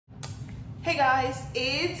Hey guys,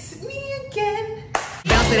 it's me again.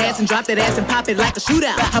 Bounce that ass and drop that ass and pop it like a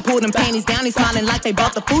shootout. I pull them panties down, they smiling like they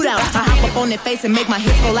brought the food out. I hop up on their face and make my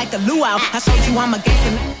hips go like the luau. I showed you I'm a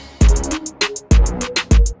gangster.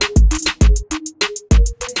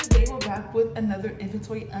 Today we're back with another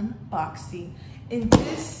inventory unboxing. And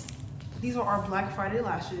these are our Black Friday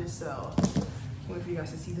lashes, so I wait for you guys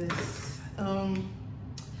to see this.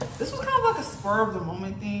 This was kind of like a spur of the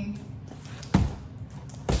moment thing.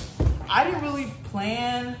 I didn't really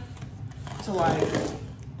plan to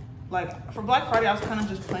like for Black Friday, I was kind of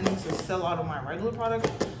just planning to sell out of my regular products.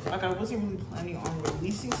 Like I wasn't really planning on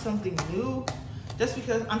releasing something new just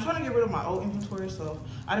because I'm trying to get rid of my old inventory. So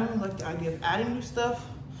I didn't really like the idea of adding new stuff.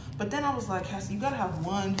 But then I was like, Cassie, you gotta have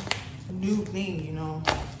one new thing, you know?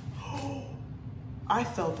 I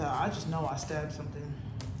felt that. I just know I stabbed something.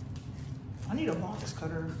 I need a box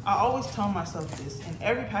cutter. I always tell myself this in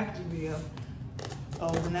every packaging video. Oh,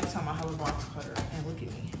 the next time I have a box cutter, and look at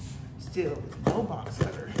me, still with no box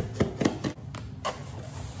cutter.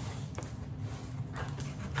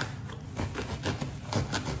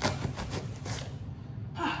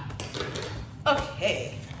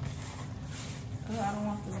 Okay. I don't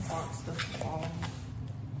want this box stuff to fall on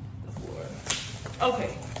the floor.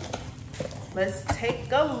 Okay, let's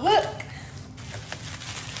take a look.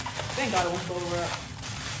 Thank God it was bubble wrap,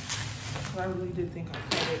 because I really did think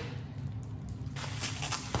I cut it.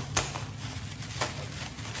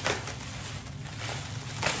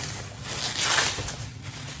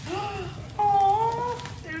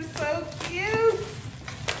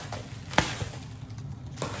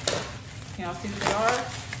 Y'all see what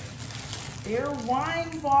they are? They're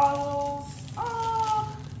wine bottles.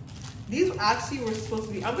 Oh, these actually were supposed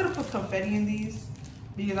to be, I'm gonna put confetti in these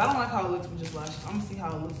because I don't like how it looks with just lashes. I'm gonna see how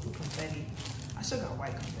it looks with confetti. I should got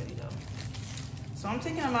white confetti though. So I'm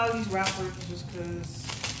taking them out of these wrappers just because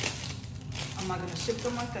I'm not gonna ship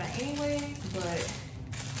them like that anyways, but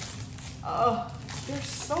they're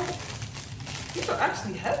so, these are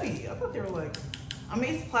actually heavy. I thought they were like, I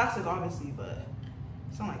mean it's plastic obviously, but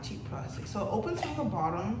it's not like cheap plastic. So it opens from the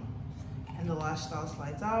bottom and the lash style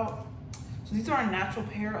slides out. So these are a natural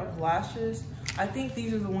pair of lashes. I think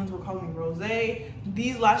these are the ones we're calling Rosé.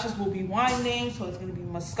 These lashes will be wine names, so it's gonna be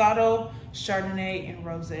Moscato, Chardonnay, and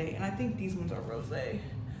Rosé. And I think these ones are Rosé,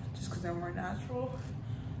 just because they're more natural.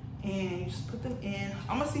 And you just put them in.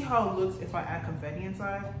 I'm gonna see how it looks if I add confetti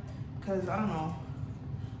inside, because I don't know.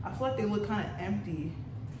 I feel like they look kind of empty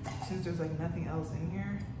since there's like nothing else in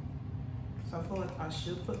here. So I feel like I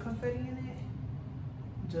should put confetti in it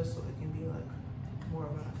just so it can be like more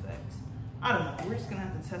of an effect. I don't know, we're just gonna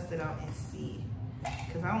have to test it out and see.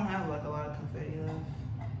 Cause I don't have like a lot of confetti left.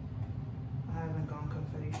 I haven't gone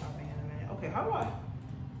confetti shopping in a minute. Okay, how do I?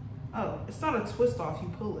 Oh, it's not a twist off, you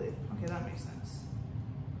pull it. Okay, that makes sense.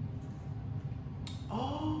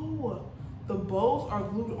 Oh, the bows are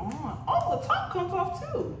glued on. Oh, the top comes off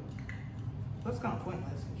too. That's kind of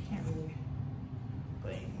pointless because you can't really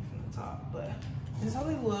put anything from the top. But this is how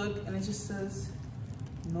they look, and it just says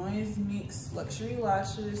Noise Mix Luxury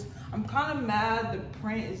Lashes. I'm kind of mad the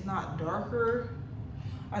print is not darker.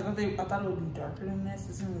 I thought it would be darker than this.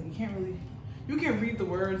 It's really, you can read the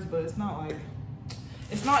words, but it's not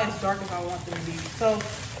as dark as I want them to be. So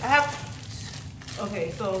I have,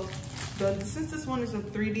 okay, so since this one is a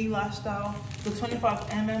 3D lash style, the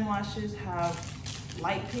 25mm lashes have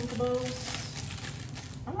light pink bows.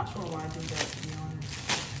 I'm not sure why I did that, to be honest.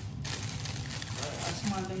 But I just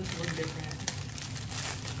wanted them to look different.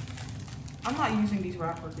 I'm not using these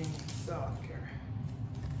wrapper things, so I don't care.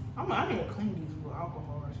 I need to clean these with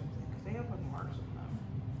alcohol or something, because they have like marks on them.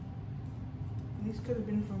 And these could have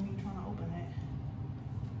been for me trying to open it.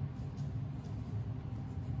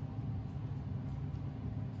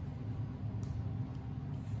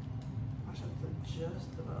 I should have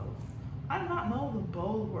adjusted the bow. I did not know the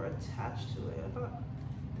bows were attached to it. I thought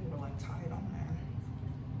they were like tied on there.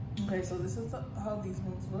 Okay, so this is how these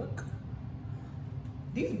ones look.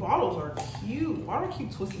 These bottles are cute. Why do I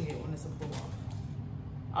keep twisting it when it's a pull off?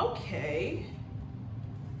 Okay.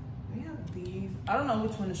 We have these. I don't know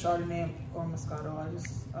which one is Chardonnay or Moscato. I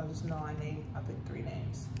just know I picked 3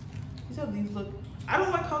 names. These have these look. I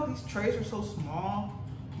don't like how these trays are so small,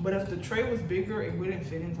 but if the tray was bigger, it wouldn't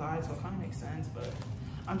fit inside, so it kind of makes sense. But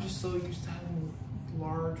I'm just so used to having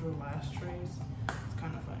larger lash trays. It's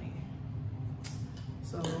kind of funny.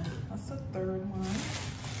 So that's the third one.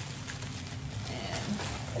 And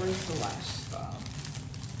where's the lash style?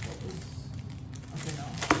 Okay, no.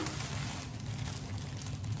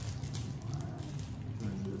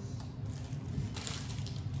 What is this?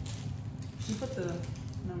 She put the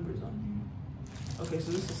numbers on here. Okay,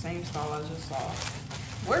 so this is the same style I just saw.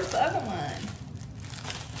 Where's the other one?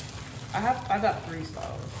 I got 3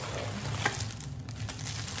 styles.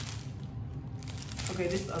 So. Okay,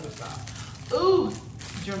 this is the other style. Ooh,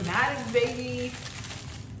 dramatic, baby.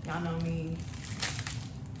 Y'all know me.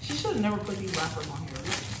 She should have never put these wrappers on here.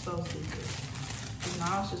 This is so stupid. Because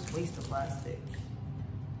now it's just waste of plastic.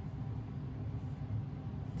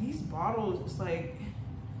 These bottles, it's like,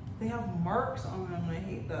 they have marks on them and I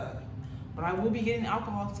hate that. But I will be getting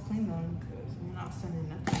alcohol to clean them because we're not sending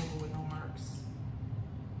nothing over with no marks.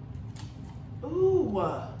 Ooh,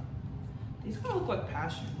 these kind of look like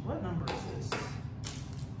Passion. What number is this?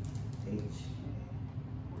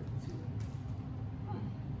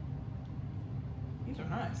 These are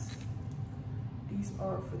nice. These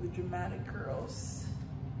are for the dramatic girls.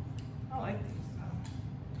 I like these though.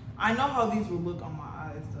 I know how these will look on my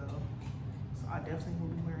eyes though. So I definitely will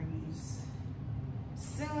be wearing these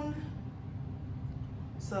soon.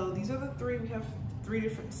 So these are the 3. We have 3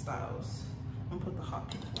 different styles. I'm gonna put the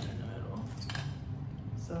hot pink one in the middle.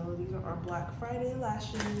 So these are our Black Friday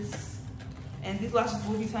lashes. And these lashes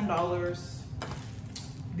will be $10.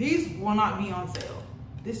 These will not be on sale.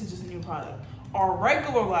 This is just a new product. Our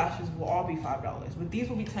regular lashes will all be $5, but these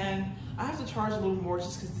will be $10. I have to charge a little more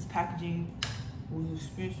just because this packaging was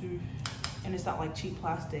expensive. And it's not like cheap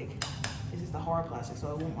plastic. It's just the hard plastic,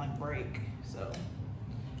 so it won't like break. So,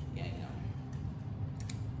 yeah, you know.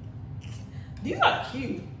 These are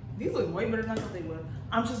cute. These look way better than I thought they would.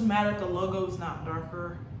 I'm just mad at the logo is not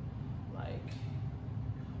darker.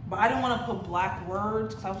 But I didn't want to put black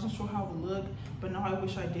words because I wasn't sure how it would look. But now I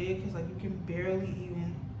wish I did because like you can barely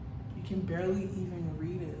even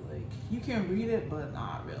read it. Like you can read it, but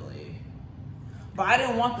not really. But I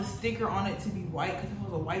didn't want the sticker on it to be white because if it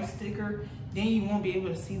was a white sticker, then you won't be able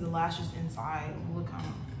to see the lashes inside. It will look kind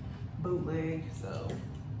of bootleg. So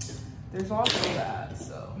there's also that.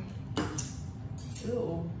 So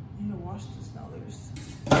ew, you need to wash this now. There's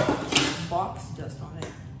box dust on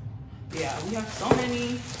it. Yeah, we have so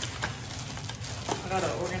many. I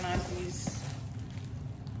gotta organize these.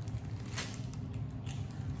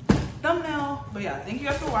 Thumbnail. But yeah, thank you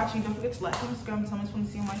guys for watching. Don't forget to like and subscribe and tell me what you want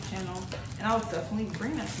to see on my channel. And I'll definitely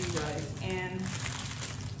bring that to you guys. And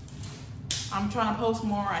I'm trying to post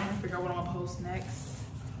more. I need to figure out what I'm gonna post next.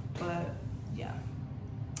 But yeah.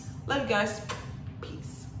 Love you guys.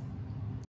 Peace.